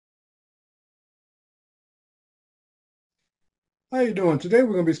How you doing? Today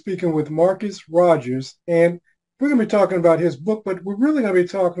we're going to be speaking with Marcus Rogers, and we're going to be talking about his book, but we're really going to be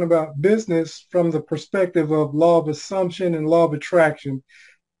talking about business from the perspective of law of assumption and law of attraction.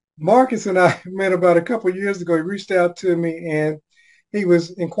 Marcus and I met about a couple of years ago. He reached out to me and he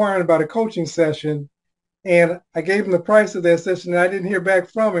was inquiring about a coaching session, and I gave him the price of that session, and I didn't hear back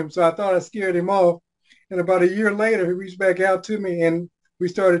from him, so I thought I scared him off. And about a year later, he reached back out to me, and we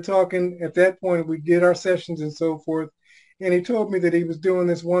started talking. At that point, we did our sessions and so forth. And he told me that he was doing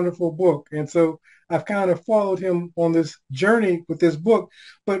this wonderful book. And so I've kind of followed him on this journey with this book.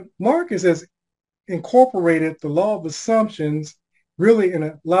 But Marcus has incorporated the law of assumptions really in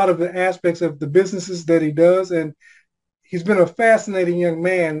a lot of the aspects of the businesses that he does. And he's been a fascinating young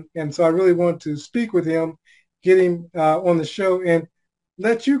man. And so I really want to speak with him, get him on the show, and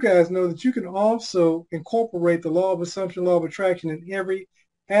let you guys know that you can also incorporate the law of assumption, law of attraction in every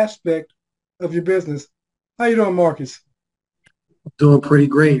aspect of your business. How you doing, Marcus? Doing pretty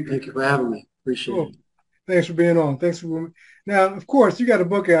great. Thank you for having me. Appreciate Cool. it. Thanks for being on. Thanks for now. Of course, you got a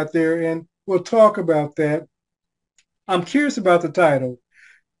book out there, and we'll talk about that. I'm curious about the title.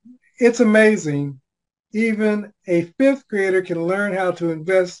 It's amazing. Even a fifth grader can learn how to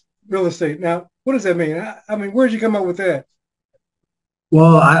invest real estate. Now, what does that mean? I mean, where'd you come up with that?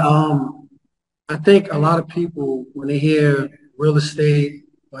 Well, I think a lot of people when they hear real estate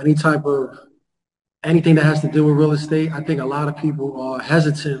or anything that has to do with real estate, I think a lot of people are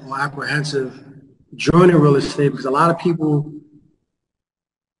hesitant or apprehensive joining real estate because a lot of people,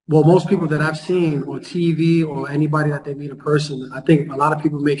 well, most people that I've seen on TV or anybody that they meet in person, I think a lot of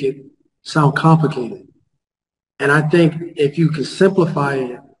people make it sound complicated. And I think if you can simplify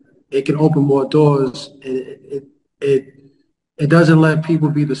it, it can open more doors. And it it doesn't let people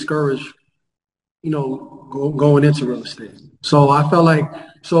be discouraged, going into real estate. So I felt like,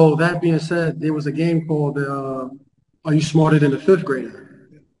 so that being said, there was a game called Are You Smarter Than a Fifth Grader?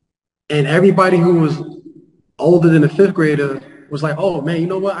 And everybody who was older than a fifth grader was like, oh man, you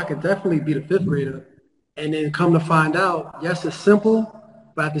know what? I could definitely be the fifth grader. And then come to find out, yes, it's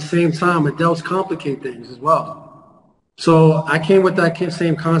simple, but at the same time, it does complicate things as well. So I came with that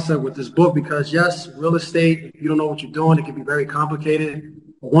same concept with this book because yes, real estate, if you don't know what you're doing, it can be very complicated.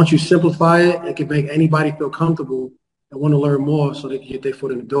 But once you simplify it, it can make anybody feel comfortable and want to learn more so they can get their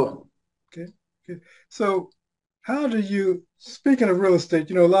foot in the door. Okay. Okay. So, how do you, speaking of real estate,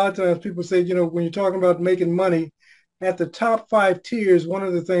 a lot of times people say, when you're talking about making money, at the top five tiers, one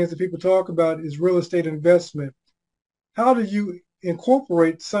of the things that people talk about is real estate investment. How do you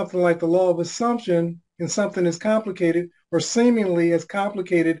incorporate something like the law of assumption in something as complicated or seemingly as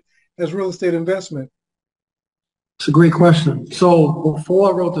complicated as real estate investment? It's a great question. So before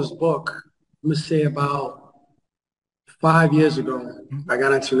I wrote this book, I'm gonna say about 5 years ago, I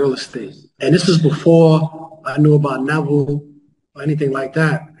got into real estate. And this is before I knew about Neville or anything like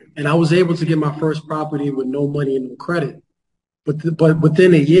that. And I was able to get my first property with no money and no credit. But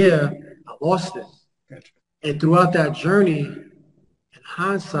within a year, I lost it. Gotcha. And throughout that journey, in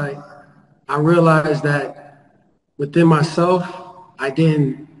hindsight, I realized that within myself, I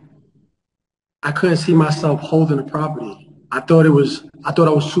didn't, I couldn't see myself holding the property. I thought I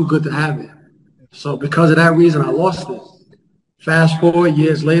was too good to have it. So because of that reason, I lost it. Fast forward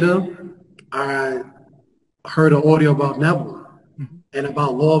years later, I heard an audio about Neville Mhm. and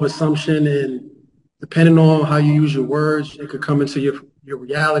about law of assumption, and depending on how you use your words, it could come into your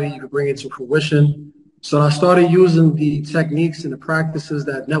reality, you could bring it to fruition. So I started using the techniques and the practices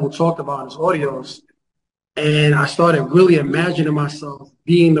that Neville talked about in his audios, and I started really imagining myself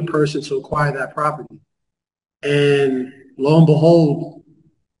being the person to acquire that property. And lo and behold,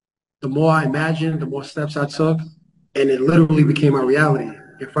 the more I imagined, the more steps I took, and it literally became my reality.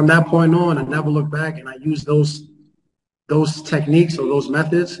 And from that point on, I never looked back, and I used those techniques or those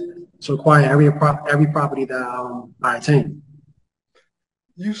methods to acquire every property that I attained.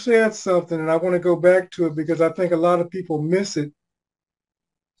 You said something, and I want to go back to it because I think a lot of people miss it.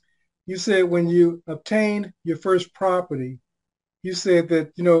 You said when you obtained your first property, you said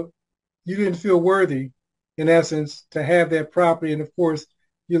that, you didn't feel worthy, in essence, to have that property. And of course,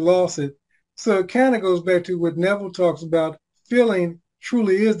 you lost it. So it kind of goes back to what Neville talks about feeling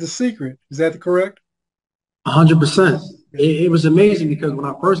truly is the secret. Is that correct? 100%. Yeah. It was amazing because when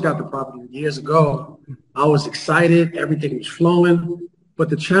I first got the property years ago, I was excited. Everything was flowing. But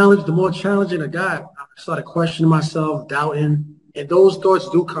the more challenging it got, I started questioning myself, doubting, and those thoughts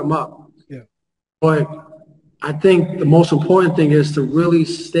do come up. Yeah. But I think the most important thing is to really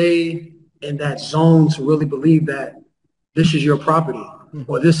stay in that zone to really believe that this is your property Mhm.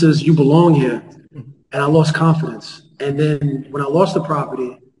 or this is you belong here. Mhm. And I lost confidence. And then when I lost the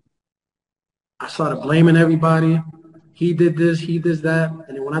property, I started blaming everybody, he did this, he did that.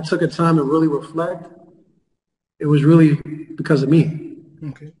 And then when I took a time to really reflect, it was really because of me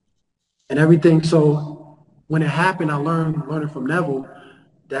Okay. and everything. So when it happened, I learning from Neville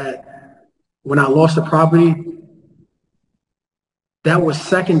that when I lost the property, that was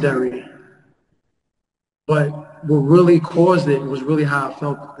secondary. But what really caused it was really how I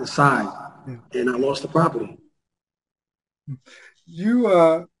felt inside. Yeah. And I lost the property.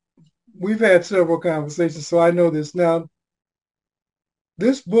 You we've had several conversations, so I know this now.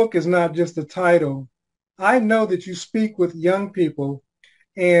 This book is not just a title. I know that you speak with young people,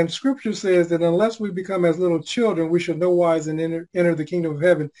 and scripture says that unless we become as little children, we should no wise and enter the kingdom of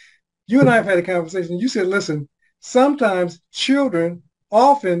heaven. You and I have had a conversation. You said, listen, sometimes children,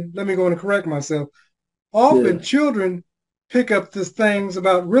 often, let me go and correct myself, Yeah, often children pick up these things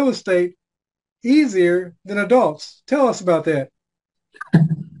about real estate easier than adults. Tell us about that.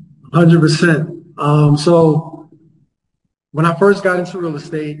 100%. So when I first got into real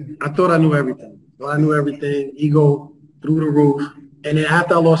estate, I thought I knew everything. Thought I knew everything, ego through the roof. And then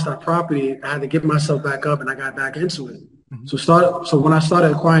after I lost that property, I had to get myself back up and I got back into it. Mhm. So when I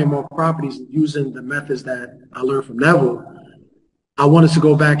started acquiring more properties using the methods that I learned from Neville, I wanted to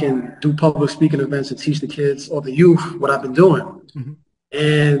go back and do public speaking events and teach the kids or the youth what I've been doing. Mhm.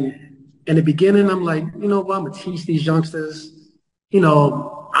 And in the beginning, I'm like, you know what, I'm gonna teach these youngsters,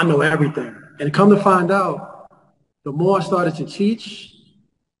 I know everything. And come to find out, the more I started to teach,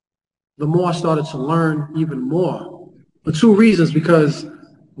 the more I started to learn even more. For two reasons, because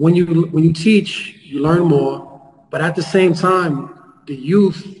when you teach, you learn more, but at the same time, the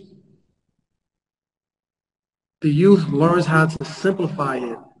youth the youth learns how to simplify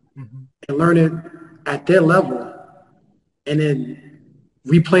it Mhm. and learn it at their level and then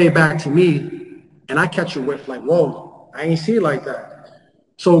replay it back to me and I catch a whiff like, whoa, I ain't see it like that.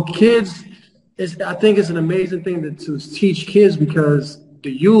 So kids, I think it's an amazing thing to teach kids because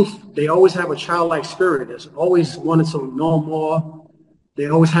the youth, they always have a childlike spirit. It's always wanting to know more. They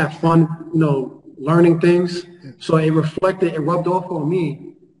always have fun, learning things. Yeah. So it rubbed off on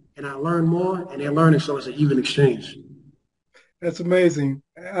me and I learned more and they're learning. So it's an even exchange. That's amazing.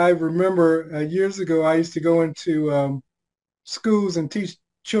 I remember years ago, I used to go into schools and teach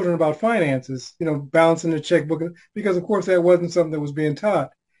children about finances, balancing the checkbook, because of course that wasn't something that was being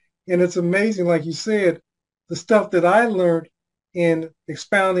taught. And it's amazing, like you said, the stuff that I learned in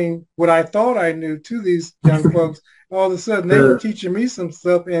expounding what I thought I knew to these young folks, all of a sudden they were Uh, teaching me some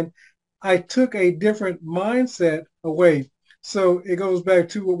stuff and I took a different mindset away. So it goes back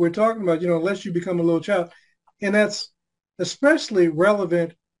to what we're talking about, unless you become a little child. And that's especially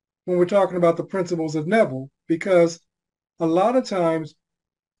relevant when we're talking about the principles of Neville, because a lot of times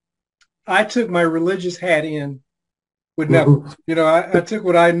I took my religious hat in with Neville. mhm. I took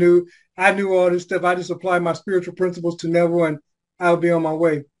what I knew. I knew all this stuff. I just applied my spiritual principles to Neville and I'll be on my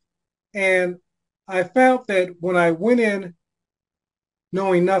way. And I found that when I went in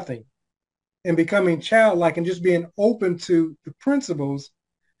knowing nothing and becoming childlike and just being open to the principles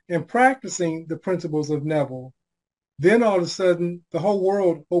and practicing the principles of Neville, then all of a sudden the whole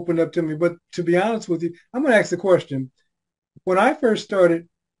world opened up to me. But to be honest with you, I'm going to ask the question. When I first started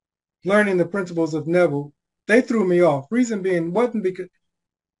learning the principles of Neville, they threw me off. Reason being wasn't because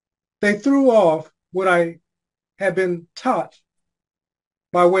they threw off what I had been taught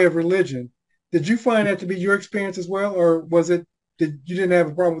by way of religion. Did you find that to be your experience as well, or was it that you didn't have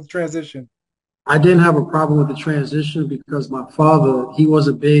a problem with the transition? I didn't have a problem with the transition because my father, he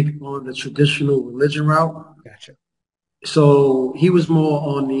wasn't big on the traditional religion route. Gotcha, So he was more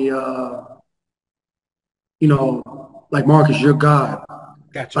on the, like Marcus, you're God. But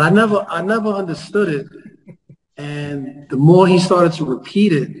gotcha. I never understood it. And the more he started to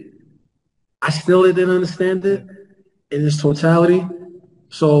repeat it, I still didn't understand Yeah. it in its totality.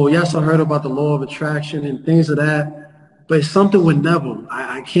 So yes, I heard about the law of attraction and things of that. But it's something with Neville.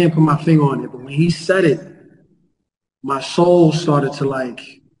 I can't put my finger on it. But when he said it, my soul started to like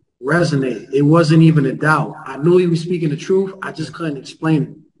resonate. It wasn't even a doubt. I knew he was speaking the truth. I Yeah. just couldn't explain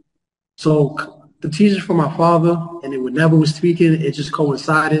it. So the teachings from my father, and then when Neville was speaking, it just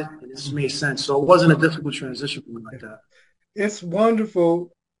coincided and it just Mhm. made sense. So it wasn't a difficult transition for me like Yeah. that. It's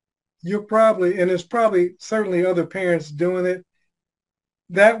wonderful. You're probably, and there's probably certainly other parents doing it.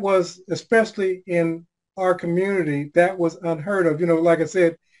 That was, especially in our community, that was unheard of. Like I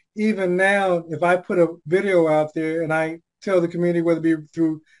said, even now, if I put a video out there and I tell the community, whether it be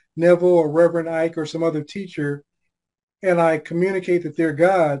through Neville or Reverend Ike or some other teacher, and I communicate that they're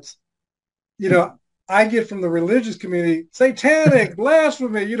gods, you know, I get from the religious community satanic,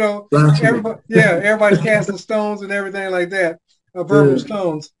 blasphemy, Blasphemy. everybody, yeah, everybody's casting stones and everything like that, verbal Yeah.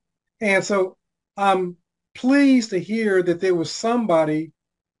 stones. And so I'm pleased to hear that there was somebody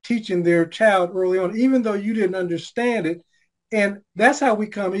teaching their child early on, even though you didn't understand it. And that's how we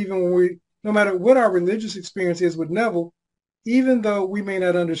come, even when we, no matter what our religious experience is with Neville, even though we may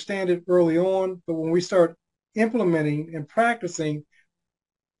not understand it early on, but when we start implementing and practicing,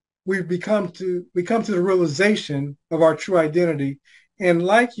 we come to the realization of our true identity. And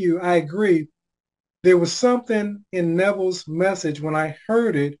like you, I agree. There was something in Neville's message when I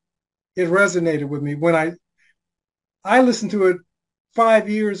heard it, it resonated with me. When I listened to it 5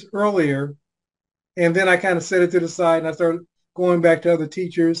 years earlier, and then I kind of set it to the side and I started going back to other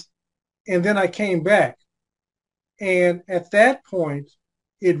teachers. And then I came back. And at that point,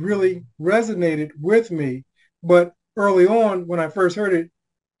 it really resonated with me. But early on, when I first heard it,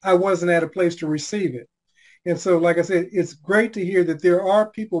 I wasn't at a place to receive it. And so, like I said, it's great to hear that there are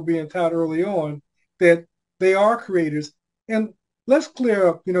people being taught early on that they are creators. And let's clear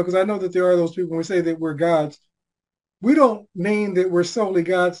up, because I know that there are those people when we say that we're gods. We don't mean that we're solely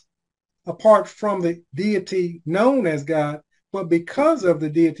gods apart from the deity known as God, but because of the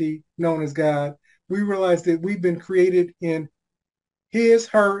deity known as God, we realize that we've been created in his,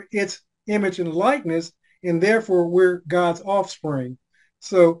 her, its image and likeness, and therefore we're God's offspring.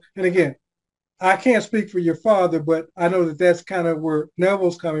 So, and again, I can't speak for your father, but I know that that's kind of where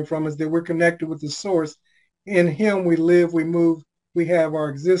Neville's coming from, is that we're connected with the source. In him we live, we move, we have our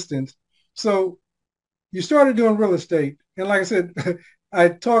existence. So you started doing real estate. And like I said, I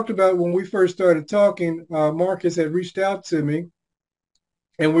talked about when we first started talking, Marcus had reached out to me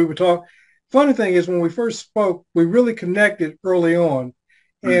and we were talking. Funny thing is, when we first spoke, we really connected early on.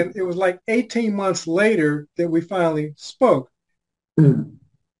 And it was like 18 months later that we finally spoke. Mm.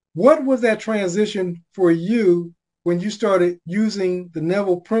 What was that transition for you when you started using the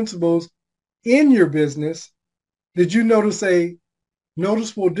Neville principles in your business? Did you notice a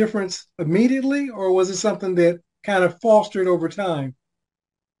noticeable difference immediately, or was it something that kind of fostered over time?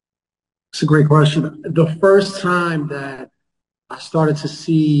 It's a great question. The first time that I started to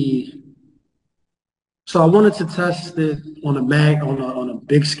see, so I wanted to test it on a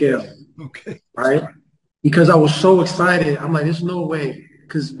big scale, Okay. right? Because I was so excited. I'm like, there's no way.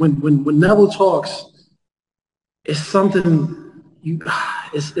 Because when Neville talks, it's something you,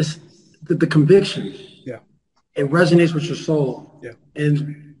 it's the conviction. Yeah. It resonates with your soul. Yeah.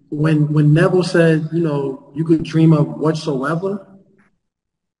 And when Neville said, you could dream of whatsoever,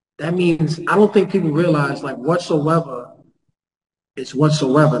 that means I don't think people realize like whatsoever is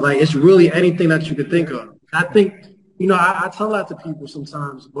whatsoever. Like it's really anything that you could think Yeah. of. I think, I tell that to people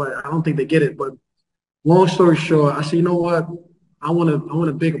sometimes, but I don't think they get it. But long story short, I said, you know what? I want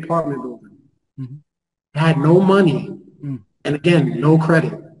a big apartment building. Mm-hmm. I had no money, Mm. and again, no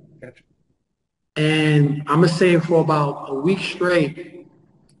credit. Gotcha. And I'm gonna say for about a week straight,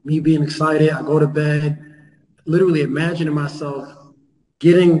 me being excited, I go to bed, literally imagining myself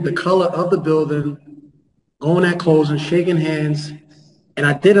getting the color of the building, going at closing, shaking hands, and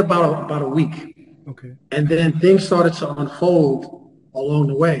I did about a week. Okay. And then things started to unfold along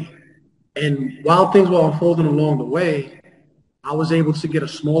the way. And while things were unfolding along the way, I was able to get a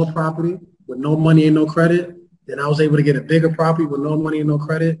smaller property with no money and no credit. Then I was able to get a bigger property with no money and no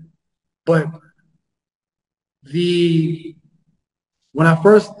credit. But the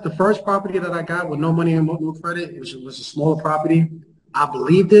the first property that I got with no money and no credit, which was a smaller property, I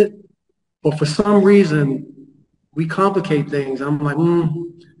believed it. But for some reason, we complicate things. I'm like,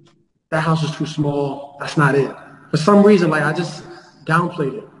 that house is too small. That's not it. For some reason, like I just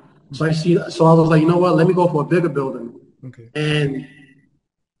downplayed it. So I was like, you know what? Let me go for a bigger building. Okay. And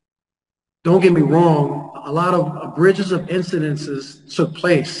don't get me wrong, a lot of bridges of incidences took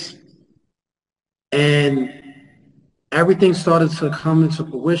place, and everything started to come into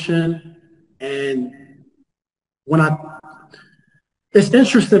fruition. And when I, it's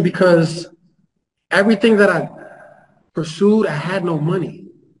interesting because everything that I pursued, I had no money.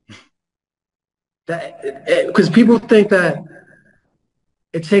 That because people think that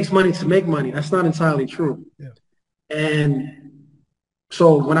it takes money to make money. That's not entirely true. Yeah. And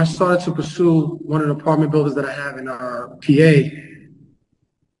so when I started to pursue one of the apartment buildings that I have in our PA,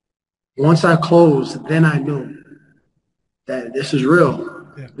 once I closed, then I knew that this is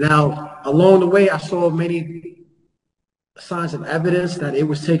real. Yeah. Now, along the way, I saw many signs of evidence that it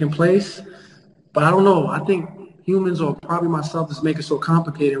was taking place, but I don't know. I think humans, or probably myself, is making it so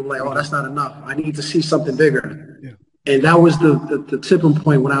complicated. I'm like, We oh, do. that's not enough. I need to see something bigger. Yeah. And that was the tipping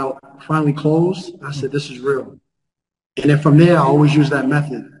point when I finally closed. I Mm. said, this is real. And then from there, I always use that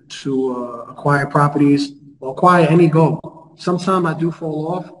method to acquire properties or acquire any goal. Sometimes I do fall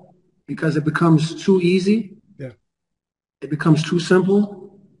off because it becomes too easy. Yeah. It becomes too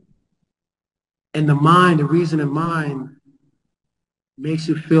simple. And the mind, the reason in mind makes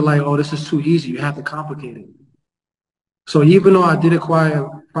you feel like, oh, this is too easy. You have to complicate it. So even though I did acquire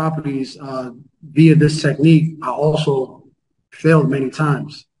properties via this technique, I also failed many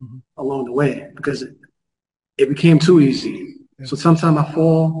times along the way because it became too easy. Yeah. So sometimes I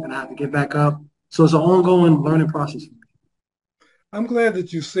fall and I have to get back up. So it's an ongoing learning process. I'm glad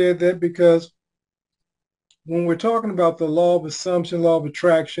that you said that because when we're talking about the law of assumption, law of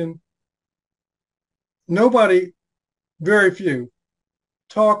attraction, nobody, very few,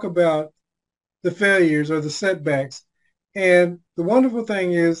 talk about the failures or the setbacks. And the wonderful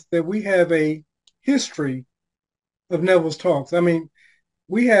thing is that we have a history of Neville's talks. I mean,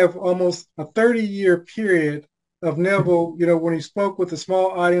 we have almost a 30-year period of Neville, when he spoke with a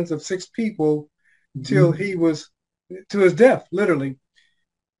small audience of 6 people till Mm-hmm. he was to his death, literally.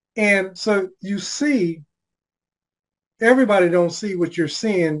 And so you see, everybody don't see what you're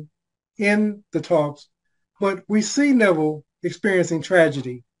seeing in the talks, but we see Neville experiencing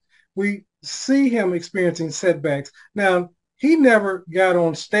tragedy. We see him experiencing setbacks. Now, he never got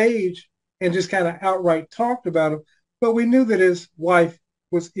on stage and just kind of outright talked about him, but we knew that his wife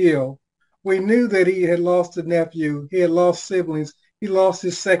was ill. We knew that he had lost a nephew, he had lost siblings, he lost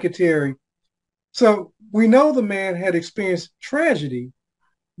his secretary. So we know the man had experienced tragedy,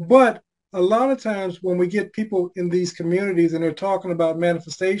 but a lot of times when we get people in these communities and they're talking about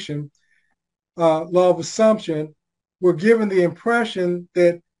manifestation, law of assumption, we're given the impression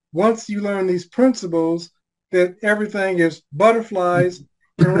that once you learn these principles, that everything is butterflies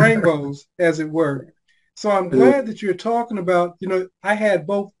and rainbows, as it were. So I'm Yeah. glad that you're talking about, I had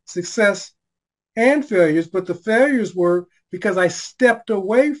both success and failures, but the failures were because I stepped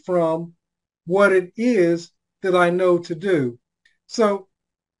away from what it is that I know to do. So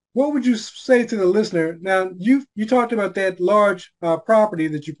what would you say to the listener? Now, you talked about that large property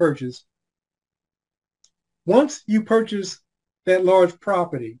that you purchased. Once you purchased that large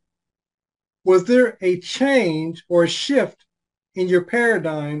property, was there a change or a shift in your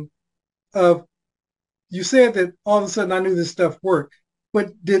paradigm of, you said that all of a sudden I knew this stuff worked,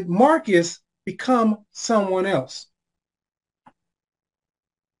 but did Marcus become someone else?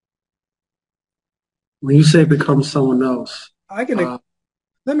 When you say become someone else, I can uh,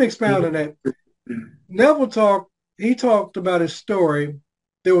 let me expound on that. Neville he talked about his story.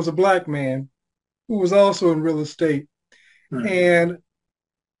 There was a black man who was also in real estate, and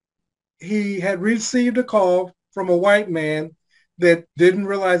he had received a call from a white man that didn't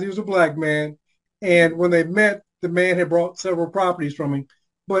realize he was a black man. And when they met, the man had brought several properties from him.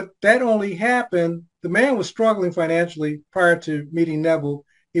 But that only happened, the man was struggling financially prior to meeting Neville.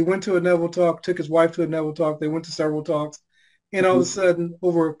 He went to a Neville talk, took his wife to a Neville talk. They went to several talks. And all of a sudden,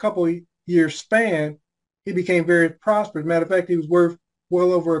 over a couple of years span, he became very prosperous. Matter of fact, he was worth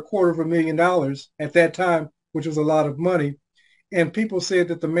well over $250,000 at that time, which was a lot of money. And people said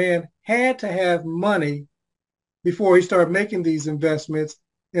that the man had to have money before he started making these investments.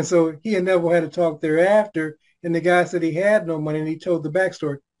 And so he and Neville had to talk thereafter. And the guy said he had no money, and he told the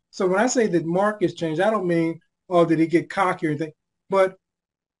backstory. So when I say that Marcus changed, I don't mean, oh, did he get cocky or anything? But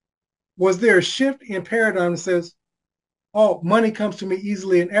was there a shift in paradigm that says, oh, money comes to me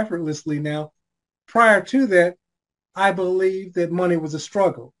easily and effortlessly now? Prior to that, I believe that money was a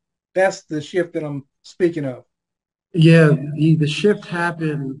struggle. That's the shift that I'm speaking of. yeah, the shift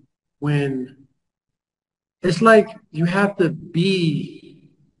happened when it's like you have to be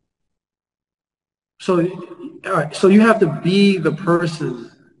so all right, so you have to be the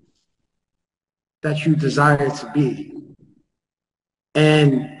person that you desire to be.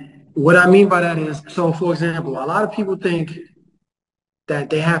 And what I mean by that is, so for example, a lot of people think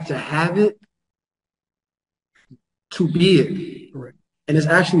that they have to have it to be it. Correct. And it's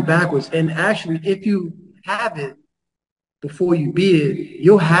actually backwards. And actually, if you have it before you be it,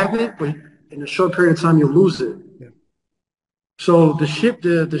 you'll have it, but in a short period of time, you'll lose it. Yeah. So the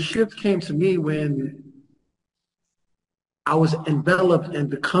shift came to me when I was enveloped in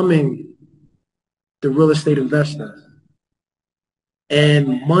becoming the real estate investor.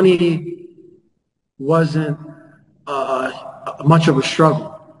 And money wasn't much of a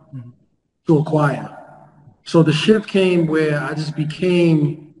struggle Mm-hmm. to acquire. So the shift came where I just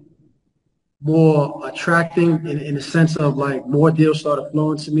became more attracting in the sense of like more deals started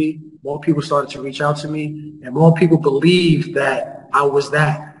flowing to me, more people started to reach out to me, and more people believed that I was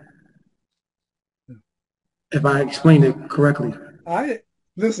that, if I explained it correctly. I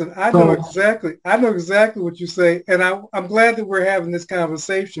listen. So I know exactly what you say, and I'm glad that we're having this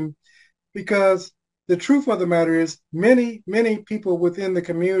conversation because the truth of the matter is, many people within the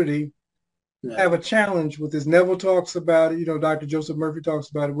community Yeah. have a challenge with this. Neville talks about it. You know, Dr. Joseph Murphy talks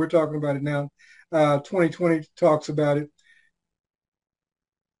about it. We're talking about it now. 2020 talks about it.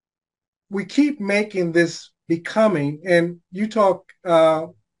 We keep making this becoming, and you talk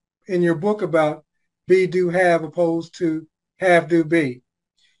in your book about be, do, have opposed to have, do, be.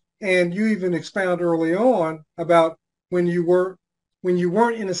 And you even expound early on about when you were when you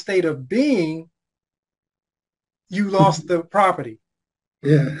weren't in a state of being, you lost the property.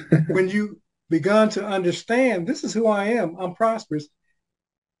 Yeah. When you begun to understand this is who I am, I'm prosperous.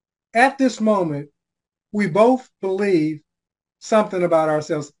 At this moment, we both believe something about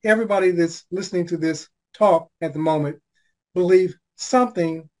ourselves. Everybody that's listening to this talk at the moment believe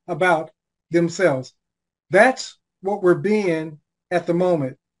something about themselves. That's what we're being at the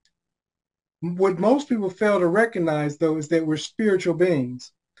moment. What most people fail to recognize, though, is that we're spiritual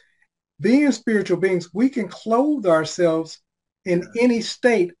beings. Being spiritual beings, we can clothe ourselves in any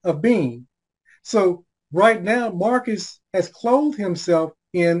state of being. So right now, Marcus has clothed himself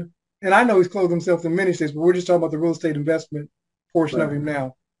in, and I know he's clothed himself in many states, but we're just talking about the real estate investment portion of Right. him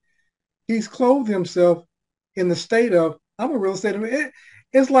now. He's clothed himself in the state of, I'm a real estate investor.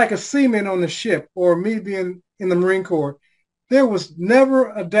 It's like a seaman on the ship or me being in the Marine Corps. There was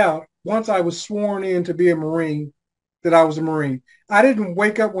never a doubt once I was sworn in to be a Marine that I was a Marine. I didn't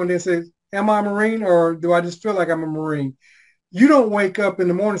wake up one day and say, am I a Marine or do I just feel like I'm a Marine? You don't wake up in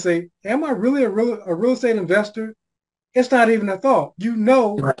the morning and say, am I really a real estate investor? It's not even a thought. You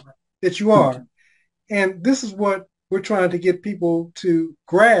know Right. that you are. And this is what we're trying to get people to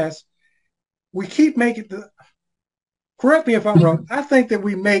grasp. We keep making the, correct me if I'm wrong, I think that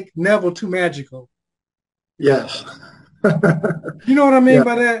we make Neville too magical. Yes. You know what I mean Yeah.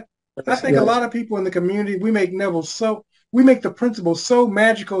 by that? I Yes. think a Yes. lot of people in the community, we make Neville so, we make the principle so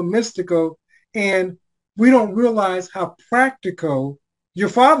magical, mystical, and we don't realize how practical your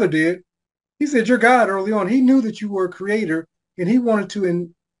father did. He said, you're God early on. He knew that you were a creator and he wanted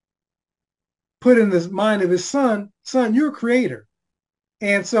to put in the mind of his son, you're a creator.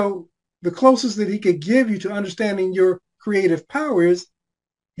 And so the closest that he could give you to understanding your creative power is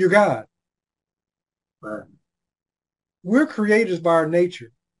you're God. Right. We're creators by our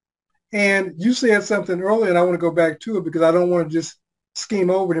nature. And you said something earlier, and I want to go back to it because I don't want to just scheme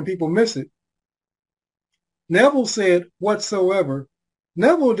over it and people miss it. Neville said, whatsoever.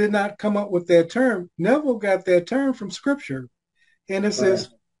 Neville did not come up with that term. Neville got that term from scripture. And it Right. says,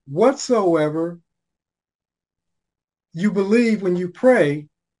 whatsoever you believe when you pray,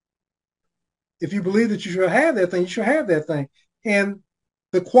 if you believe that you should have that thing, you should have that thing. And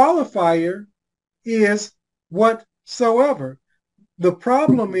the qualifier is whatsoever. The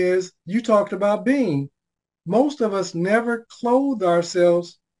problem is you talked about being. Most of us never clothe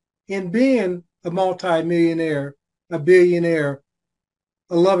ourselves in being a multimillionaire, a billionaire,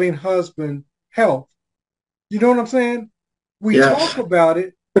 a loving husband, health. You know what I'm saying? We talk Yes. about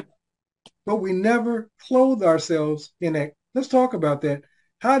it, but we never clothe ourselves in it. Let's talk about that.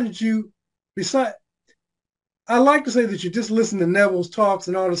 How did you, besides, I like to say that you just listen to Neville's talks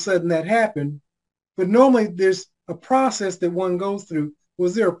and all of a sudden that happened, but normally there's a process that one goes through.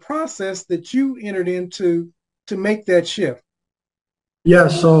 Was there a process that you entered into to make that shift? Yeah.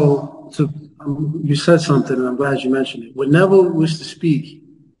 So you said something, and I'm glad you mentioned it. When Neville was to speak,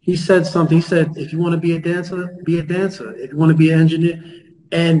 he said something. He said, "If you want to be a dancer, be a dancer. If you want to be an engineer,"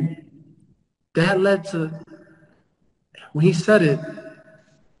 and that led to when he said it.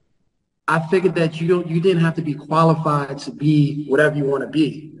 I figured that you didn't have to be qualified to be whatever you want to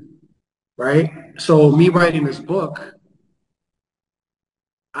be, right? So me writing this book,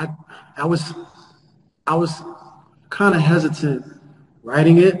 I I was I was kind of hesitant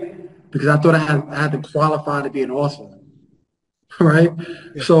writing it because I thought I had to qualify to be an author, right?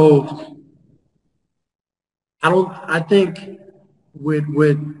 Yeah. So I think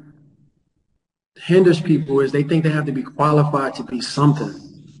what hinders people is they think they have to be qualified to be something.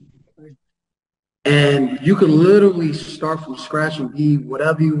 And you could literally start from scratch and be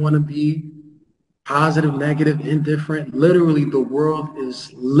whatever you want to be, positive, negative, indifferent. Literally, the world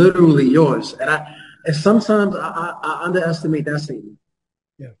is literally yours. And sometimes I underestimate that statement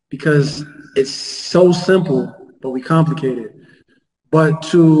Yeah. because it's so simple, but we complicate it. But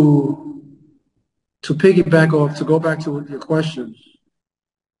to piggyback off, to go back to your question,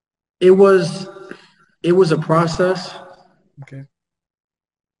 it was it was a process Okay.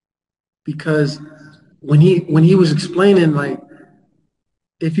 because when he was explaining like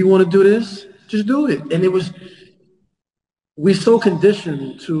if you want to do this, just do it. And it was we're so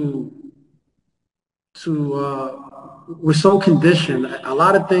conditioned to we're so conditioned. A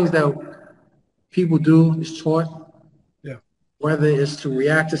lot of things that people do is taught, Yeah. whether it's to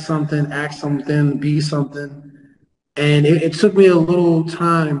react to something, act something, be something. And it took me a little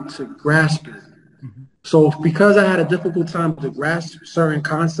time to grasp it. Mhm. So because I had a difficult time to grasp certain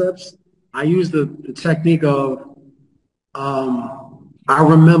concepts, I used the technique of I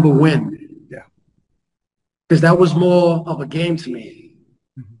remember when, Yeah. because that was more of a game to me.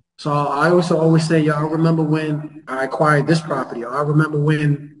 Mhm. So I also always say, yeah, I remember when I acquired this property, or I remember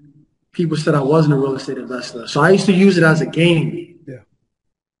when people said I wasn't a real estate investor. So I used to use it as a game Yeah.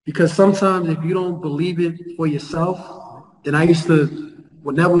 because sometimes if you don't believe it for yourself, Right. then I used to,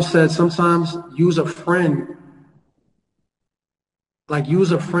 what Neville said, sometimes use a friend, like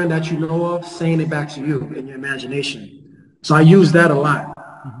use a friend that you know of saying it back to you in your imagination. So I use that a lot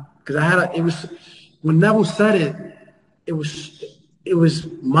Mhm. because it was, when Neville said it, it was, it was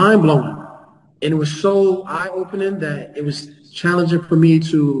mind blowing. And it was so eye opening that it was challenging for me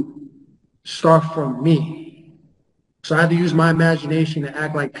to start from me. So I had to use my imagination to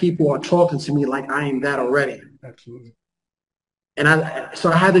act like people are talking to me like I am that already. Absolutely.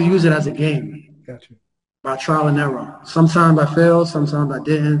 So I had to use it as a game Gotcha. by trial and error. Sometimes I failed, sometimes I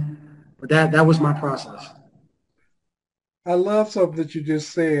didn't, but that was my process. I love something that you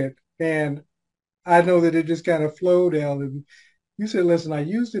just said, and I know that it just kind of flowed out. And you said, listen, I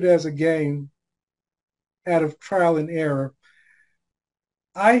used it as a game out of trial and error.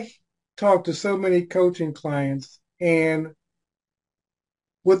 I talk to so many coaching clients, and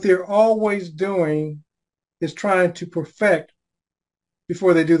what they're always doing is trying to perfect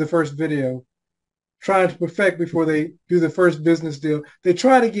before they do the first video, trying to perfect before they do the first business deal. They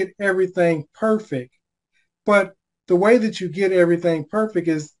try to get everything perfect. But the way that you get everything perfect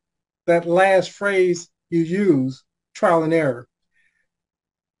is that last phrase you use, trial and error.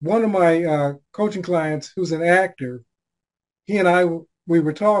 One of my coaching clients, who's an actor, he and I we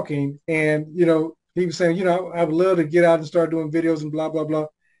were talking, and he was saying, I would love to get out and start doing videos and blah blah blah.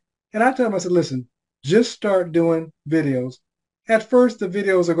 And I told him, I said, listen, just start doing videos. At first, the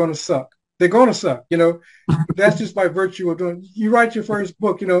videos are going to suck. They're going to suck. That's just by virtue of doing. You write your first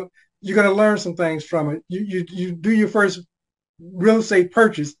book. You're going to learn some things from it. You do your first real estate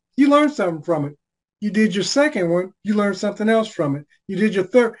purchase. You learn something from it. You did your second one. You learned something else from it. You did your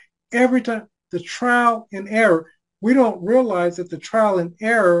third. Every time the trial and error. We don't realize that the trial and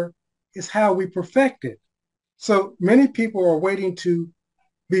error is how we perfect it. So many people are waiting to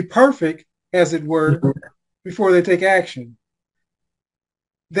be perfect, as it were, before they take action.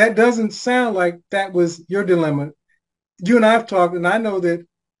 That doesn't sound like that was your dilemma. You and I have talked, and I know that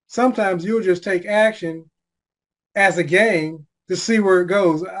sometimes you'll just take action as a game to see where it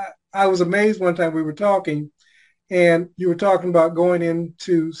goes. I was amazed one time we were talking, and you were talking about going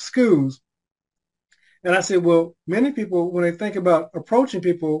into schools. And I said, well, many people, when they think about approaching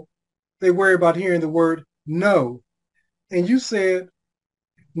people, they worry about hearing the word no. And you said,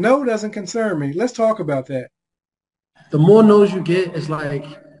 no doesn't concern me. Let's talk about that. The more no's you get, it's like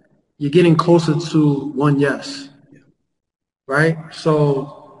you're getting closer to one yes, right?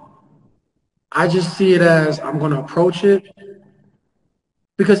 So I just see it as I'm going to approach it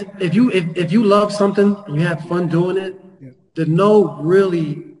because if you love something and you have fun doing it, Yeah, the no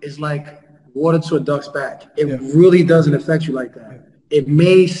really is like water to a duck's back. It yeah, really doesn't affect you like yeah, that. It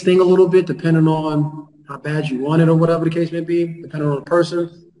may sting a little bit depending on how bad you want it or whatever the case may be, depending on the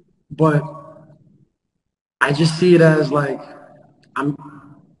person. But I just see it as like I'm.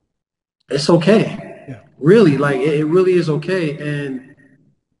 It's okay, yeah, really. Like it really is okay. And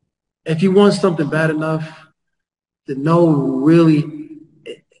if you want something bad enough, the no really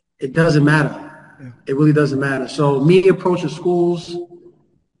it doesn't matter. yeah. It really doesn't matter. So me approaching schools,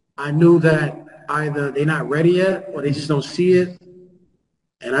 I knew that either they're not ready yet or they just don't see it.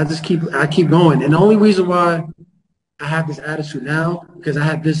 And I keep going. And the only reason why I have this attitude now, because I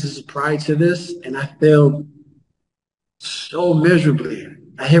had businesses prior to this and I failed so miserably.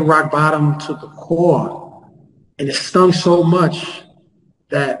 I hit rock bottom to the core. And it stung so much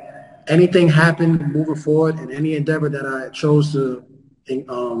that anything happened moving forward in any endeavor that I chose to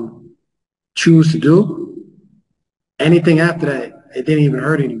um, choose to do, anything after that, it didn't even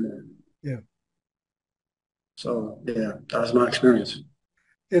hurt anymore. Yeah. So yeah, that was my experience.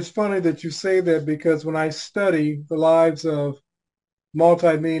 It's funny that you say that because when I study the lives of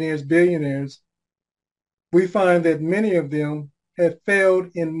multimillionaires, billionaires, we find that many of them have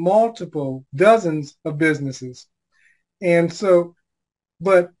failed in multiple dozens of businesses. And so,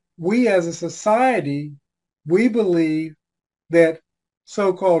 but we as a society, we believe that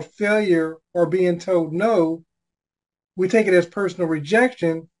so-called failure or being told no, we take it as personal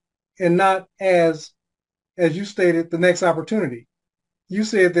rejection and not as you stated, the next opportunity. You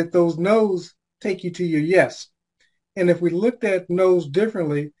said that those no's take you to your yes. And if we looked at no's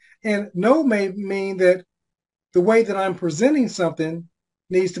differently, and no may mean that the way that I'm presenting something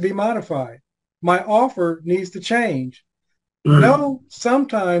needs to be modified. My offer needs to change. Right. No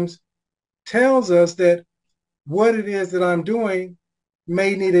sometimes tells us that what it is that I'm doing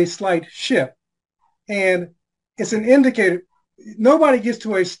may need a slight shift. And it's an indicator. Nobody gets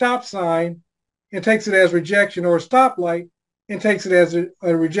to a stop sign and takes it as rejection, or a stoplight and takes it as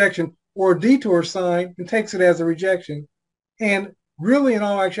a rejection, or a detour sign and takes it as a rejection. And really, in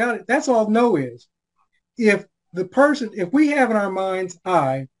all actuality, that's all no is. If if we have in our mind's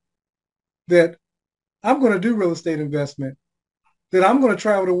eye that I'm going to do real estate investment, that I'm going to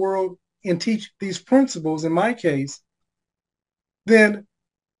travel the world and teach these principles in my case, then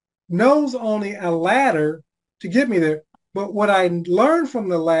knows only a ladder to get me there. But what I learned from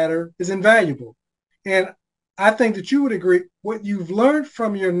the ladder is invaluable. And I think that you would agree, what you've learned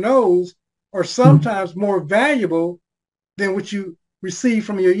from your no's are sometimes more valuable than what you receive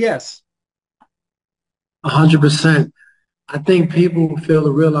from your yes. 100%. I think people fail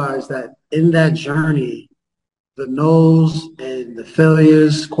to realize that in that journey, the no's and the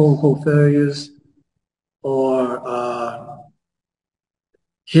failures, quote unquote failures, or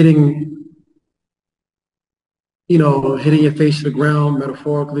hitting, hitting your face to the ground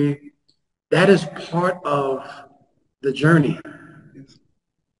metaphorically, that is part of the journey. Yes.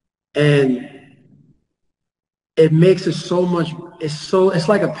 And it makes it so much, it's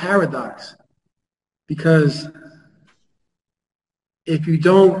like a paradox because if you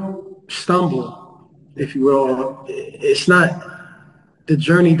don't stumble, Yeah. if you will, it's not, the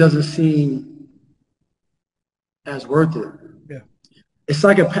journey doesn't seem as worth it. Yeah. It's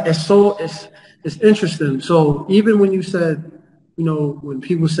like it's interesting. So even when you said, when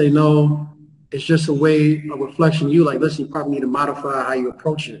people say no, it's just a way, a reflection of you. Like, listen, you probably need to modify how you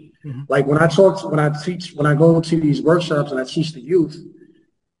approach it. Mm-hmm. Like when I go to these workshops and I teach the youth,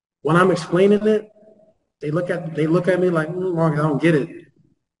 when I'm explaining it, they look at me like, Mark, I don't get it.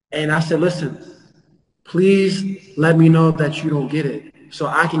 And I said, listen, please let me know that you don't get it so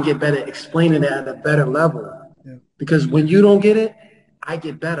I can get better explaining it at a better level. Yeah. Because when you don't get it, I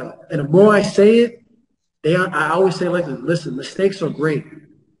get better. And the more I say it, I always say like, listen, mistakes are great.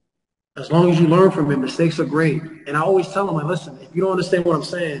 As long as you learn from it, mistakes are great. And I always tell them, like, listen, if you don't understand what I'm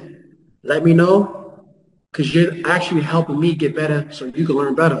saying, let me know because you're actually helping me get better so you can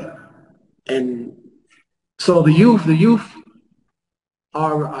learn better. And so the youth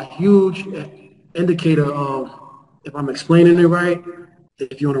are a huge indicator of if I'm explaining it right,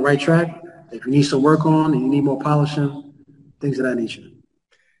 if you're on the right track, if you need some work on and you need more polishing, things of that nature.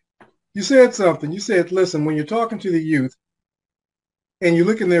 You said something. You said, listen, when you're talking to the youth and you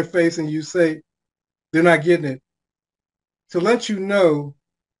look in their face and you say they're not getting it, to let you know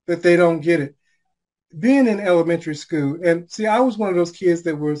that they don't get it. Being in elementary school, and see, I was one of those kids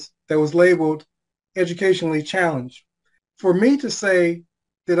that was labeled educationally challenged. For me to say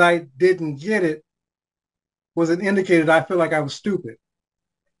that I didn't get it was an indicator that I feel like I was stupid.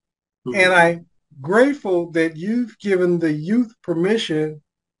 And Mhm. I'm grateful that you've given the youth permission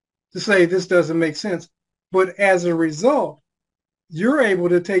to say this doesn't make sense. But as a result, you're able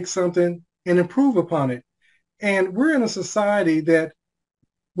to take something and improve upon it. And we're in a society that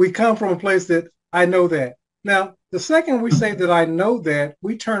we come from a place that I know that. Now, the second we say that I know that,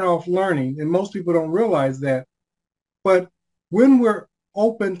 we turn off learning, and most people don't realize that. But when we're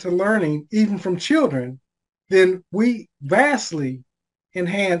open to learning, even from children, then we vastly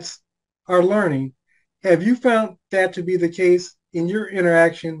enhance our learning. Have you found that to be the case in your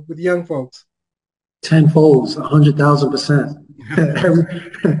interaction with young folks? Tenfolds, 100,000%.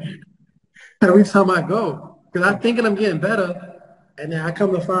 Every time I go, because I thinking I'm getting better, and then I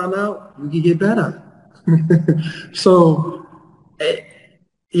come to find out you can get better. So, eh,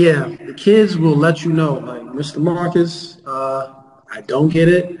 yeah, the kids will let you know, like Mr. Marcus, I don't get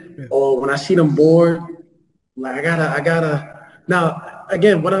it, Yeah, or when I see them bored, like I gotta. Now,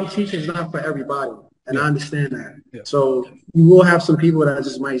 again, what I'm teaching is not for everybody, and yeah, I understand that. yeah, So you will have some people that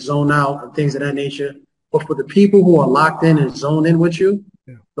just might zone out and things of that nature. But for the people who are locked in and zoned in with you,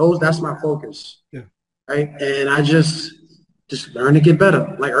 yeah, that's my focus, yeah, right? And I just learn to get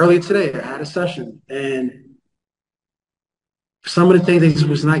better. Like earlier today, I had a session, and some of the things they just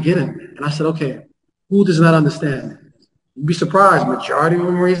was not getting, and I said, okay, who does not understand? You'd be surprised. Majority of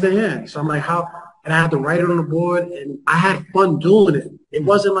them raised their hand. So I'm like, how? And I had to write it on the board, and I had fun doing it. It mhm,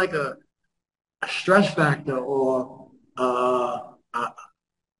 wasn't like a stress factor or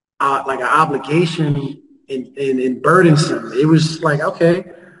like an obligation and burdensome. It was like, okay,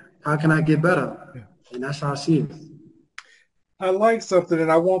 how can I get better? yeah. And that's how I see it. I like something,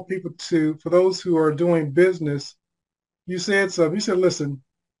 and I want people to, for those who are doing business, you said something. You said, listen,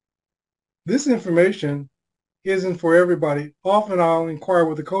 this information isn't for everybody. Often I'll inquire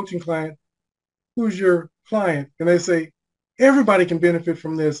with a coaching client, who's your client? And they say, everybody can benefit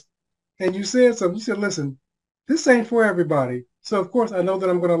from this. And you said something. You said, listen, this ain't for everybody. So, of course, I know that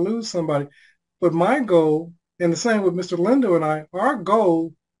I'm going to lose somebody. But my goal, and the same with Mr. Lindo and I, our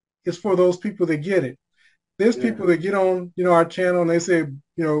goal is for those people that get it. There's Yeah. people that get on, our channel and they say,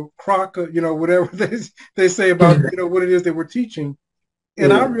 crock, whatever they say about, what it is that we're teaching.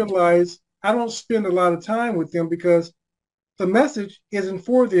 And I Yeah. realize I don't spend a lot of time with them because the message isn't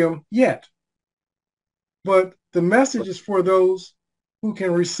for them yet. But the message is for those who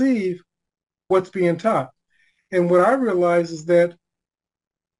can receive what's being taught. And what I realize is that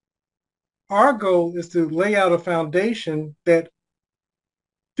our goal is to lay out a foundation that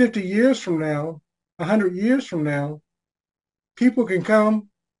 50 years from now, 100 years from now, people can come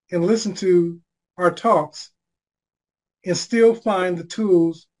and listen to our talks and still find the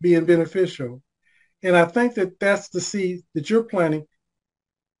tools being beneficial. And I think that that's the seed that you're planting.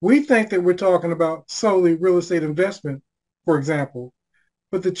 We think that we're talking about solely real estate investment, for example,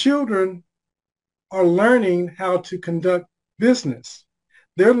 but the children are learning how to conduct business.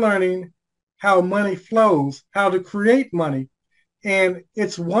 They're learning how money flows, how to create money. And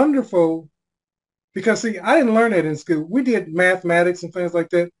it's wonderful because, see, I didn't learn that in school. We did mathematics and things like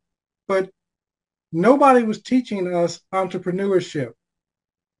that, but nobody was teaching us entrepreneurship.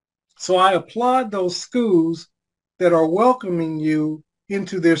 So I applaud those schools that are welcoming you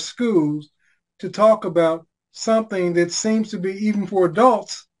into their schools to talk about something that seems to be, even for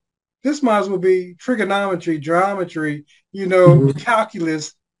adults, this might as well be trigonometry, geometry, Mhm.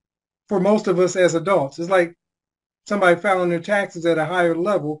 calculus for most of us as adults. It's like somebody filing their taxes at a higher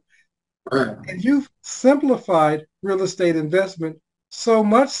level. Right. And you've simplified real estate investment so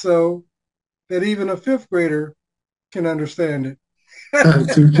much so that even a fifth grader can understand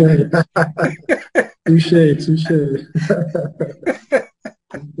Touche. Touche. Touche.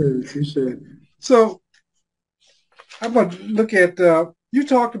 Touche. So I'm going to look at, you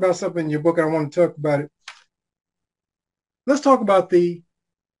talked about something in your book, and I want to talk about it. Let's talk about the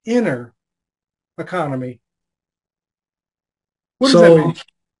inner economy. What does that So mean?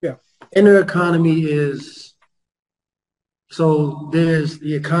 Yeah. inner economy is so there's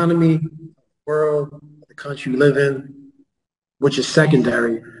the economy, world, the country you live in, which is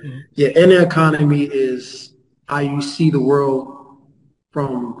secondary. Mhm. Your inner economy is how you see the world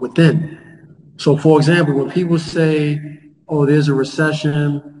from within. So, for example, when people say, "Oh, there's a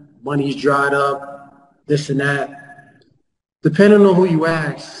recession, money's dried up, this and that," depending on who you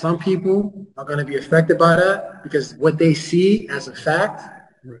ask, some people are going to be affected by that because what they see as a fact.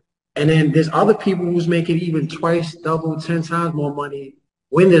 Right. And then there's other people who's making even twice, double, 10 times more money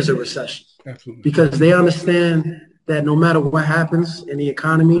when there's a recession Absolutely. because they understand that no matter what happens in the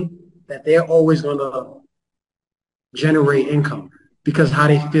economy, that they're always going to generate income because how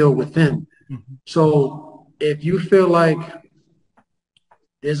they feel within. Mhm. So if you feel like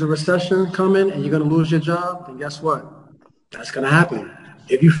there's a recession coming and you're going to lose your job, then guess what? That's going to happen.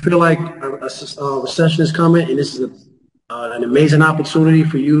 If you feel like a recession is coming and this is an amazing opportunity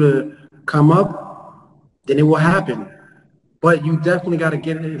for you to come up, then it will happen. But you definitely got to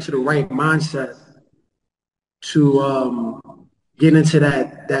get into the right mindset to get into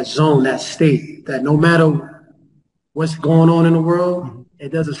that zone, that state, that no matter what's going on in the world, Mhm. it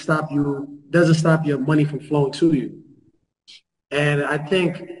doesn't stop your money from flowing to you. And I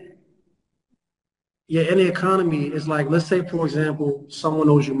think yeah, in the economy is like, let's say, for example, someone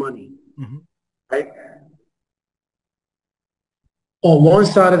owes you money, Mhm. right? On one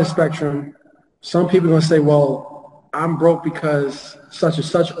side of the spectrum, some people are going to say, well, I'm broke because such and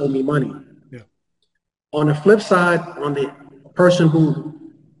such owe me money. Yeah. On the flip side, on the person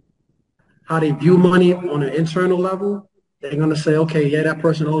who, how they view money on an internal level, they're going to say, okay, yeah, that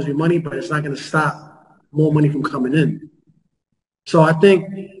person owes you money, but it's not going to stop more money from coming in. So I think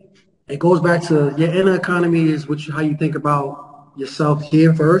it goes back to your inner economy is how you think about yourself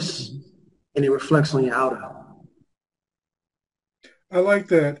here first, Mhm. and it reflects on your outer. I like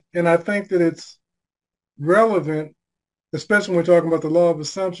that. And I think that it's relevant, especially when we're talking about the law of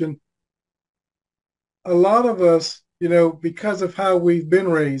assumption. A lot of us, because of how we've been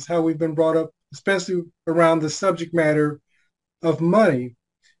raised, how we've been brought up, especially around the subject matter of money,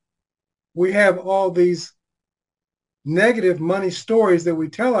 we have all these negative money stories that we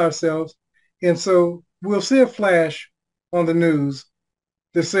tell ourselves. And so we'll see a flash on the news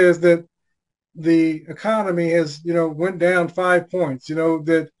that says that the economy has, went down 5 points,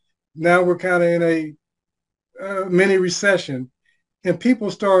 that now we're kind of in a mini recession. And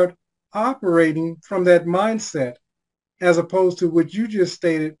people start operating from that mindset. as opposed to what you just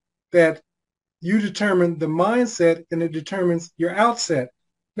stated, that you determine the mindset and it determines your outset.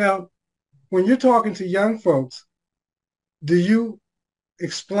 Now, when you're talking to young folks, do you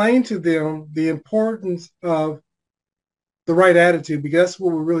explain to them the importance of the right attitude? Because that's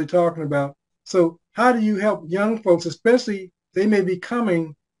what we're really talking about. So, how do you help young folks, especially they may be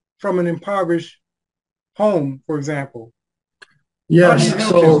coming from an impoverished home, for example? How do you Yes.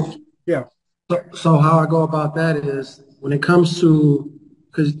 help them? Yeah. So how I go about that is when it comes to,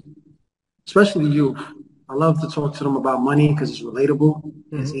 because especially youth, I love to talk to them about money because it's relatable,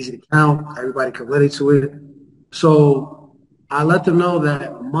 it's Mm-hmm. easy to count, everybody can relate to it. So I let them know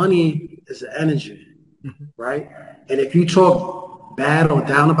that money is an energy, Mm-hmm. right? And if you talk bad or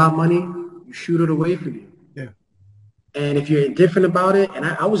down about money, you shoot it away from you. Yeah. And if you're indifferent about it, and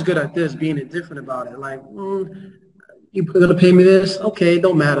I was good at this, being indifferent about it, like, you're gonna pay me this? Okay, it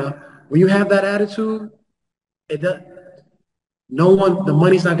don't matter. When you have that attitude, it does, no one, the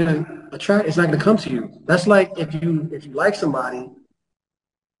money's not gonna attract, it's not gonna come to you. That's like if you like somebody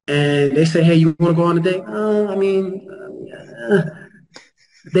and they say, hey, you wanna go on a date?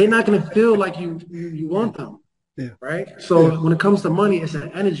 They're not gonna feel like you Yeah. want them, Yeah. right? Yeah. So when it comes to money, it's an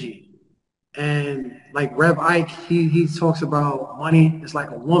energy. And like Rev Ike, he talks about money is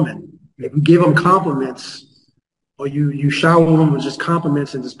like a woman. Yeah. If you give them compliments or you shower them with just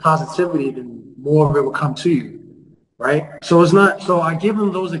compliments and just positivity, then more of it will come to you, right? So it's not. So I give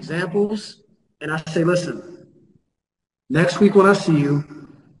them those examples, and I say, listen, next week when I see you,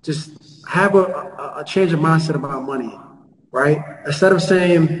 just have a change of mindset about money, right? Instead of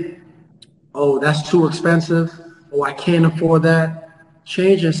saying, oh, that's too expensive, oh, I can't afford that.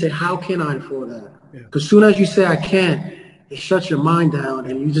 Change and say, how can I afford that? Yeah. Because soon as you say I can't, it shuts your mind down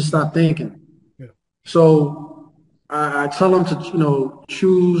Yeah. and you just stop thinking. Yeah. So I tell them to,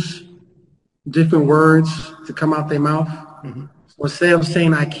 choose different words to come out their mouth. Mm-hmm. Or say I'm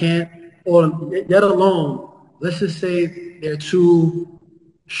saying I can't, or let alone, let's just say they're too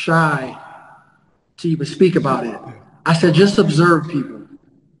shy to even speak about it. Yeah. I said, just observe people.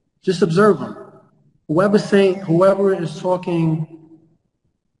 Just observe them. Whoever is talking,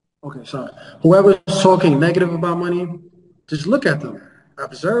 okay, sorry. Whoever is talking negative about money, just look at them,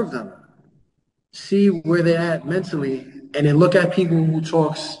 observe them, see where they're at mentally, and then look at people who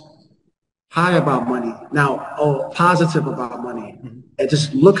talks high about money now or positive about money, Mm-hmm. and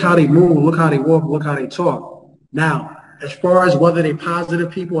just look how they move, look how they walk, look how they talk. Now, as far as whether they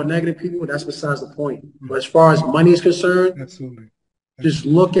positive people or negative people, that's besides the point. But Mm-hmm. as far as money is concerned, Absolutely. just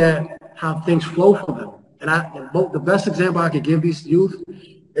Absolutely. look at how things flow for them. And the best example I could give these youth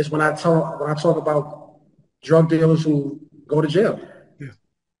is when I talk about drug dealers who go to jail. Yeah.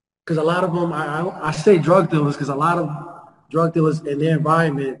 Because a lot of them, I say drug dealers because a lot of drug dealers in their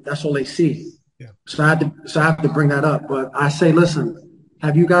environment, that's all they see. Yeah. So I have to bring that up. But I say, listen,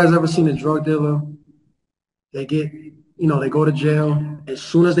 have you guys ever seen a drug dealer? They go to jail. As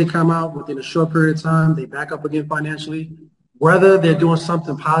soon as they come out, within a short period of time, they back up again financially. Whether they're doing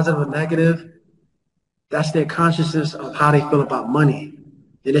something positive or negative, that's their consciousness of how they feel about money.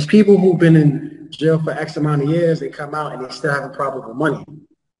 And there's people who've been in jail for X amount of years, they come out and they still have a problem with money.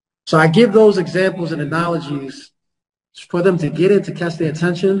 So I give those examples and analogies for them to get it, to catch their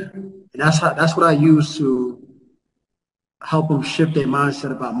attention. And that's what I use to help them shift their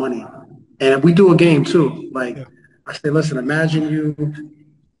mindset about money. And we do a game too. Like Yeah. I say, listen,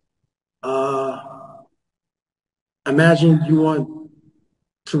 uh, imagine you want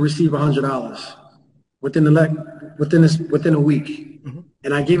to receive $100 within a week, Mm-hmm.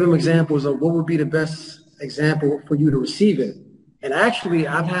 and I give them examples of what would be the best example for you to receive it. And actually,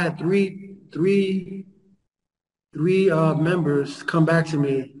 I've had three members come back to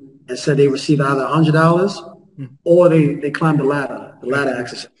me and said they received either $100 Mm-hmm. or they climbed the ladder Absolutely.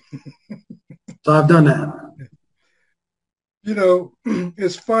 exercise. So I've done that. You know,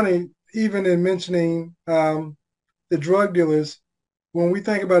 it's funny, even in mentioning the drug dealers, when we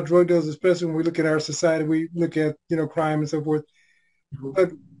think about drug dealers, especially when we look at our society, we look at, crime and so forth.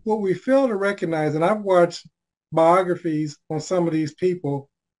 But what we fail to recognize, and I've watched biographies on some of these people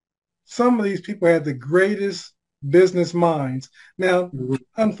had the greatest business minds. Now,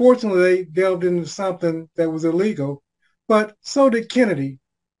 unfortunately, they delved into something that was illegal, but so did Kennedy.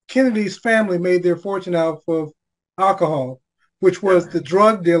 Kennedy's family made their fortune out of alcohol, which was the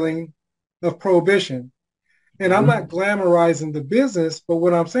drug dealing of prohibition. And I'm not glamorizing the business, but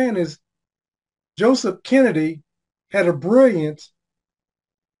what I'm saying is Joseph Kennedy had a brilliant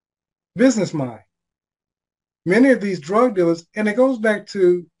business mind. Many of these drug dealers, and it goes back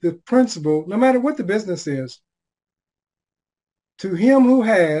to the principle, no matter what the business is, to him who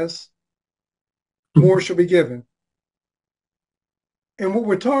has, more shall be given. And what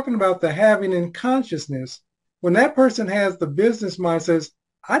we're talking about, the having in consciousness, when that person has the business mind, says,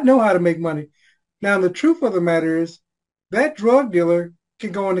 I know how to make money. Now, the truth of the matter is that drug dealer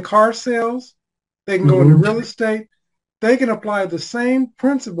can go into car sales, they can go into Hmm. real estate, they can apply the same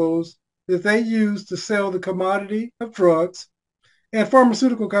principles that they use to sell the commodity of drugs. And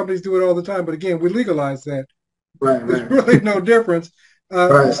pharmaceutical companies do it all the time. But again, we legalize that. Right, There's right, really no difference.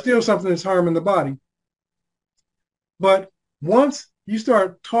 It's right. still something that's harming the body. But once you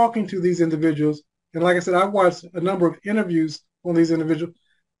start talking to these individuals, and like I said, I watched a number of interviews on these individuals,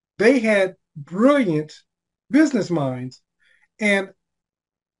 they had brilliant business minds. And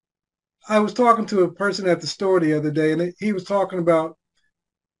I was talking to a person at the store the other day, and he was talking about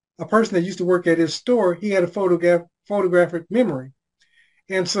a person that used to work at his store. He had a photographic memory.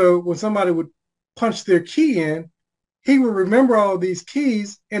 And so when somebody would punch their key in, he would remember all of these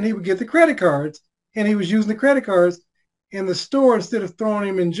keys and he would get the credit cards. And he was using the credit cards in the store. Instead of throwing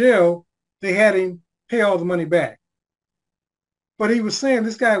him in jail, they had him pay all the money back. But he was saying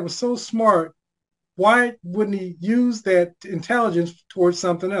this guy was so smart. Why wouldn't he use that intelligence towards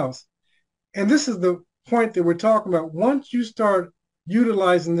something else? And this is the point that we're talking about. Once you start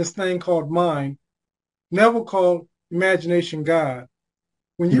utilizing this thing called mind, Neville called imagination God.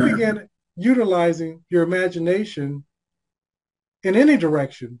 When you Yeah. begin utilizing your imagination in any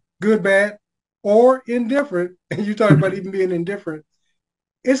direction, good, bad, or indifferent, and you talk about even being indifferent,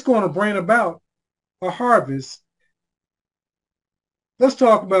 it's going to bring about a harvest. Let's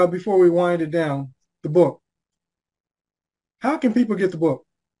talk about, before we wind it down, the book. How can people get the book?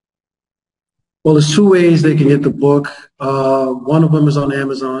 Well, there's two ways they can get the book. One of them is on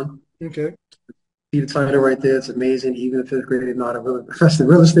Amazon. Okay. See the title right there. It's amazing. Even if fifth grade, not a really professor in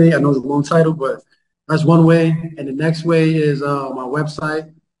real estate. I know it's a long title, but that's one way. And the next way is my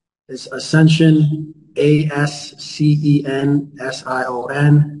website. It's Ascension,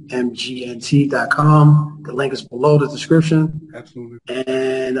 ASCENSIONMGNT.com. The link is below the description. Absolutely.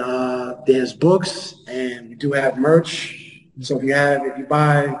 And there's books, and we do have merch. So if you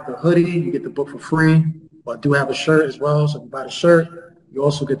buy the hoodie, you get the book for free. But I do have a shirt as well. So if you buy the shirt, you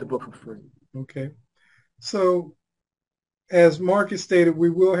also get the book for free. Okay. So, as Marcus stated, we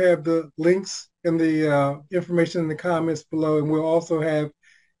will have the links and the information in the comments below, and we'll also have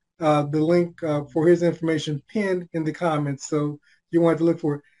the link for his information pinned in the comments. So you want to look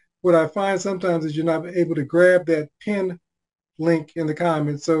for it. What I find sometimes is you're not able to grab that pin link in the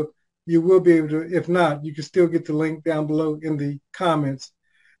comments. So you will be able to, if not, you can still get the link down below in the comments.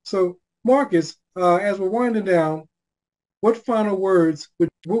 So Marcus, as we're winding down, what final words,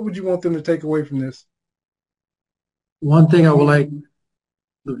 what would you want them to take away from this? One thing I would like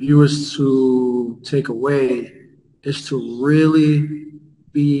the viewers to take away is to really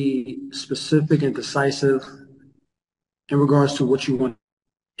be specific and decisive in regards to what you want.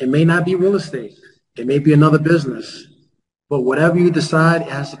 It may not be real estate. It may be another business. But whatever you decide, it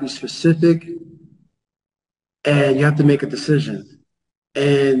has to be specific and you have to make a decision.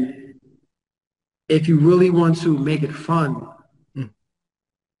 And if you really want to make it fun,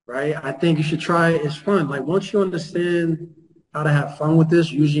 right, I think you should try it. It's fun. Like once you understand how to have fun with this,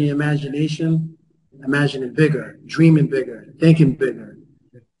 using your imagination, imagining bigger, dreaming bigger, thinking bigger.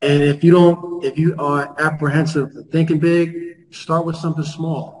 And if you are apprehensive of thinking big, start with something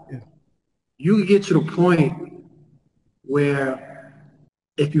small. Yeah, You can get to the point where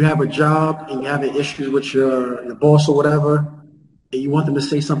if you have a job and you're having issues with your boss or whatever, and you want them to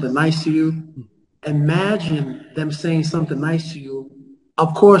say something nice to you, imagine them saying something nice to you.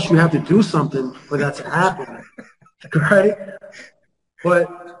 Of course, you have to do something for that to happen, right?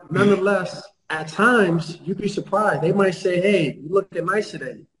 But nonetheless, at times you'd be surprised. They might say, "Hey, you looking nice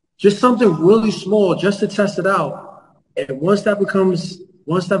today." Just something really small, just to test it out. And once that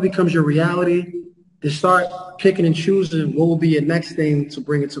becomes your reality, they start picking and choosing what will be your next thing to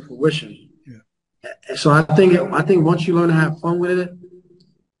bring it to fruition. yeah, And so I think once you learn to have fun with it,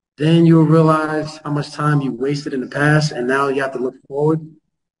 then you'll realize how much time you wasted in the past, and now you have to look forward.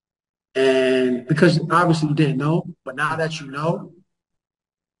 And because obviously you didn't know, but now that you know,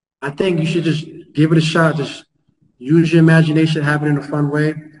 I think you should just give it a shot. Just use your imagination, have it in a fun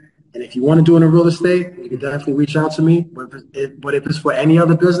way. And if you want to do it in real estate, you can definitely reach out to me. But if it's for any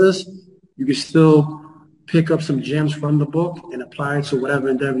other business, you can still pick up some gems from the book and apply it to whatever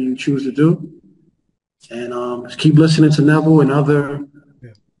endeavor you choose to do. And just keep listening to Neville and other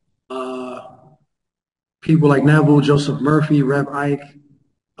yeah. uh, people like Neville, Joseph Murphy, Rev Ike.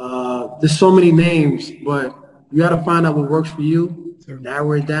 There's so many names, but you got to find out what works for you, Certainly.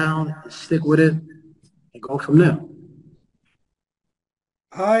 narrow it down, and stick with it, and go from there.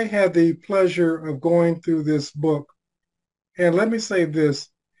 I had the pleasure of going through this book And let me say this,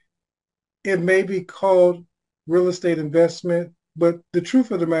 it may be called real estate investment, but the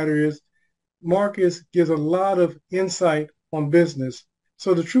truth of the matter is Marcus gives a lot of insight on business.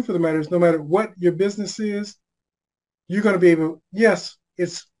 So the truth of the matter is no matter what your business is, you're going to be able, yes,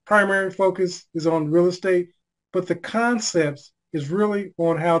 its primary focus is on real estate, but the concepts is really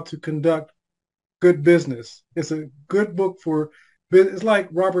on how to conduct good business. It's a good book for, it's like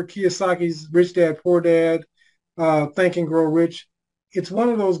Robert Kiyosaki's Rich Dad, Poor Dad, Think and Grow Rich. It's one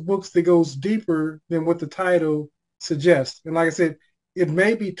of those books that goes deeper than what the title suggests. And like I said, it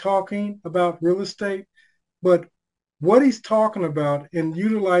may be talking about real estate, but what he's talking about and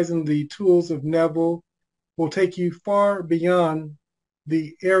utilizing the tools of Neville will take you far beyond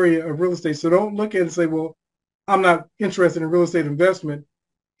the area of real estate. So don't look at it and say, well, I'm not interested in real estate investment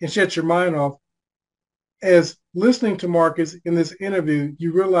and shut your mind off. As listening to Marcus in this interview,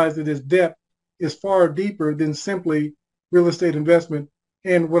 you realize that his depth is far deeper than simply real estate investment.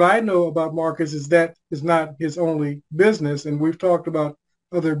 And what I know about Marcus is that is not his only business. And we've talked about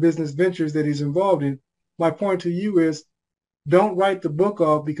other business ventures that he's involved in. My point to you is don't write the book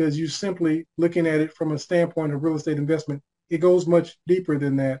off because you're simply looking at it from a standpoint of real estate investment. It goes much deeper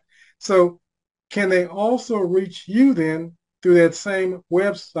than that. So, can they also reach you then through that same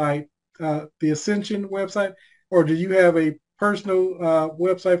website, the Ascension website, or do you have a personal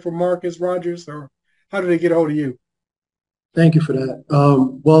website for Marcus Rogers, or how do they get a hold of you? Thank you for that.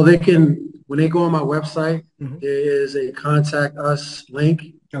 Well, they can, when they go on my website, Mm-hmm. there is a contact us link,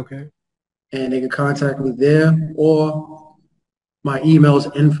 Okay. and they can contact me there, or my email is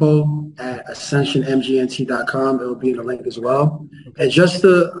info@ascensionmgnt.com. It will be in the link as well. Okay. And I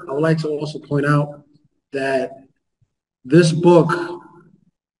would like to also point out that this book,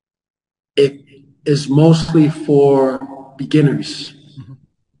 it is mostly for beginners, Mm-hmm.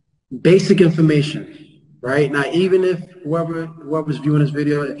 basic information, right? Now, even if whoever's viewing this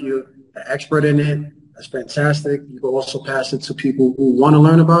video, if you're an expert in it, that's fantastic. You can also pass it to people who want to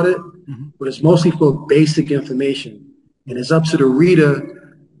learn about it, Mm-hmm. but it's mostly for basic information. And Mm-hmm. it's up to the reader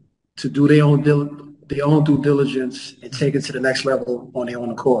to do their own due diligence and take it to the next level on their own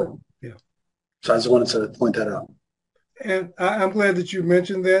accord. Yeah. So I just wanted to point that out. And I'm glad that you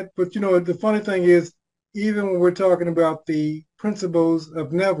mentioned that. But you know, the funny thing is, even when we're talking about the principles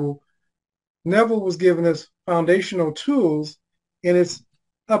of Neville, Neville was giving us foundational tools, and it's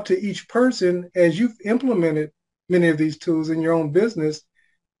up to each person as you've implemented many of these tools in your own business.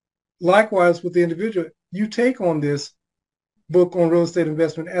 Likewise, with the individual, you take on this book on real estate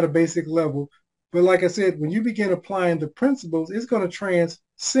investment at a basic level. But like I said, when you begin applying the principles, it's going to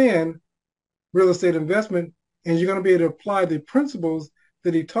transcend real estate investment, and you're going to be able to apply the principles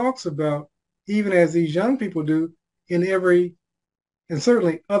that he talks about, even as these young people do, in every and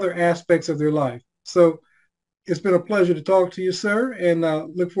certainly other aspects of their life. So it's been a pleasure to talk to you, sir, and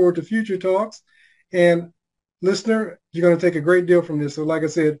look forward to future talks. And listener, you're going to take a great deal from this. So, like I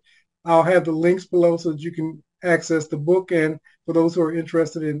said, I'll have the links below so that you can access the book. And for those who are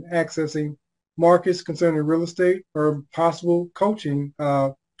interested in accessing markets concerning real estate or possible coaching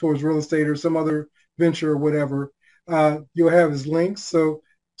towards real estate or some other venture or whatever, you'll have his links. So,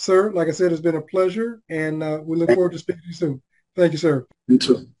 sir, like I said, it's been a pleasure, and we look forward to speaking to you soon. Thank you, sir. You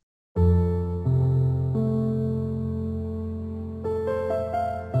too.